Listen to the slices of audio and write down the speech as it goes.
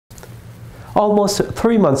Almost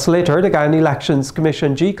 3 months later, the Guyana Elections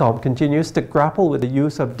Commission GECOM continues to grapple with the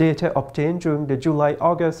use of data obtained during the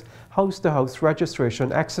July-August house-to-house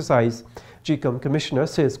registration exercise. GECOM Commissioner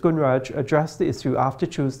says Gunraj addressed the issue after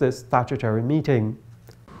Tuesday's statutory meeting.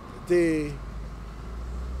 The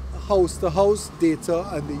house-to-house data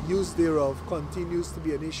and the use thereof continues to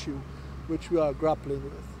be an issue which we are grappling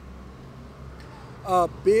with.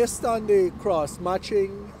 Based on the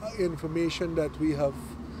cross-matching information that we have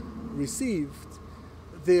received,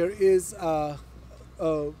 there is the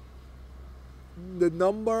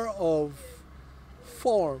number of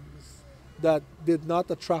forms that did not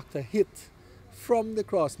attract a hit from the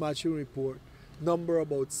cross-matching report number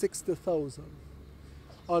about 60,000.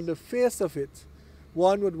 On the face of it,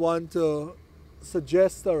 one would want to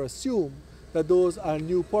suggest or assume that those are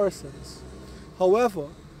new persons. However,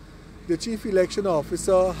 the Chief Election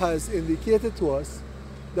Officer has indicated to us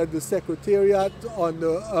that the Secretariat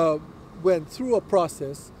went through a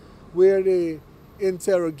process where they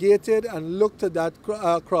interrogated and looked at that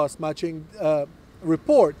cross-matching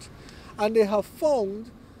report, and they have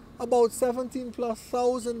found about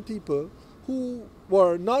 17,000+ people who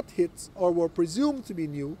were not hits or were presumed to be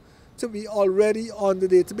new to be already on the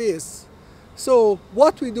database. So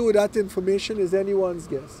what we do with that information is anyone's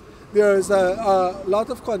guess. There is a lot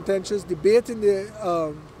of contentious debate in the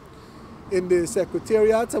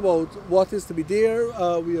Secretariat about what is to be there.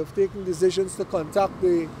 We have taken decisions to contact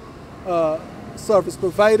the service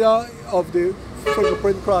provider of the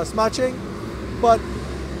fingerprint cross-matching, but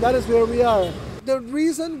that is where we are. The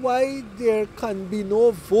reason why there can be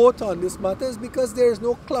no vote on this matter is because there is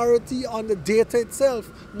no clarity on the data itself,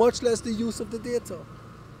 much less the use of the data.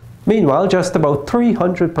 Meanwhile, just about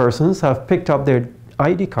 300 persons have picked up their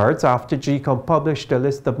ID cards after GECOM published a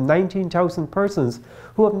list of 19,000 persons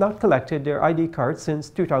who have not collected their ID cards since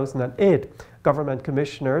 2008. Government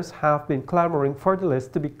commissioners have been clamoring for the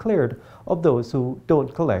list to be cleared of those who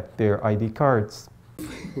don't collect their ID cards.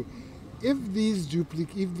 If these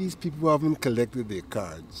people who haven't collected their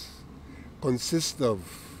cards consist of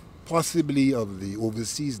possibly of the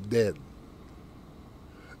overseas dead,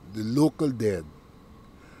 the local dead,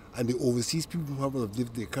 and the overseas people who haven't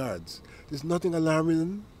uplifted their cards, there's nothing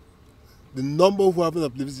alarming. The number who haven't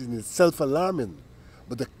uplifted is in itself alarming,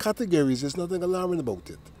 but the categories, there's nothing alarming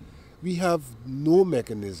about it. We have no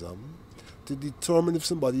mechanism to determine if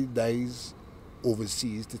somebody dies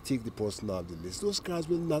overseas to take the person off the list. Those cards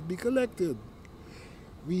will not be collected.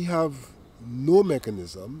 We have no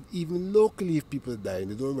mechanism, even locally, if people die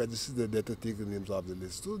and they don't register their death to take the names off the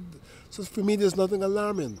list. So for me, there's nothing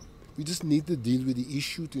alarming. We just need to deal with the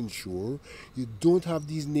issue to ensure you don't have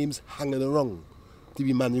these names hanging around to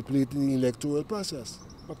be manipulated in the electoral process.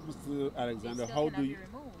 But Mr. Alexander, how do you...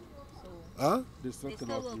 Huh? They still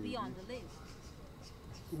will be on the list.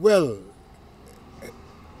 Well,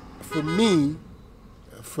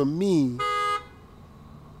 for me,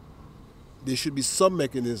 there should be some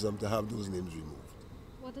mechanism to have those names removed.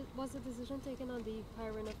 Was the decision taken on the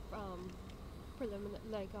hiring of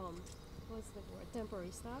preliminary, what's the word,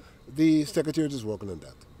 temporary staff? The Secretariat is working on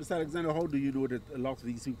that. Mr. Alexander, how do you know that a lot of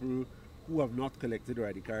these people who have not collected their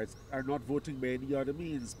ID cards are not voting by any other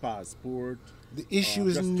means, passport? The issue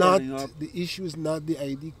is not the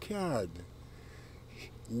ID card.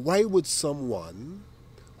 Why would someone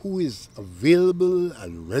who is available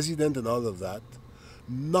and resident and all of that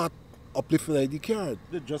not uplift an ID card?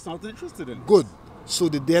 They're just not interested in it. Good. So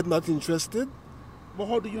they're not interested? But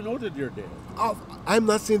how do you know that they're dead? I'm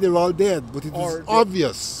not saying they're all dead, but it is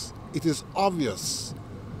obvious. It is obvious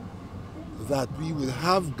that we will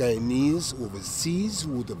have Guyanese overseas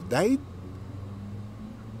who would have died,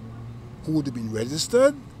 who would have been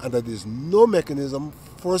registered, and that there's no mechanism,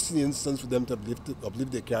 first in the instance, for them to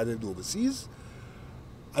uplift their card overseas,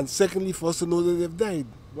 and secondly, for us to know that they've died.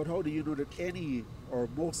 But how do you know that any or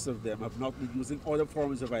most of them have not been using other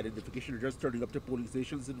forms of identification or just turning up to polling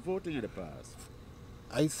stations and voting in the past?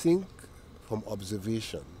 I think from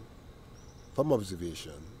observation,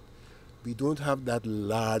 we don't have that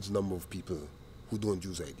large number of people who don't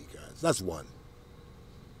use ID cards. That's one.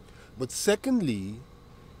 But secondly,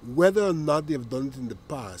 whether or not they've done it in the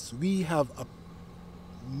past, we have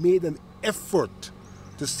made an effort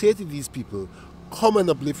to say to these people, come and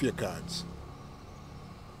uplift your cards.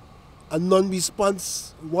 A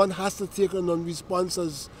non-response, one has to take a non-response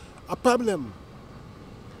as a problem.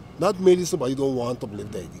 Not merely somebody don't want to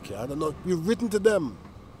uplift the ID card. We've written to them.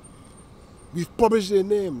 We've published their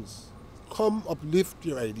names. Come uplift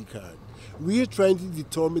your ID card. We are trying to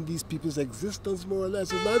determine these people's existence more or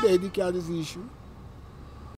less. It's not the ID card is the issue.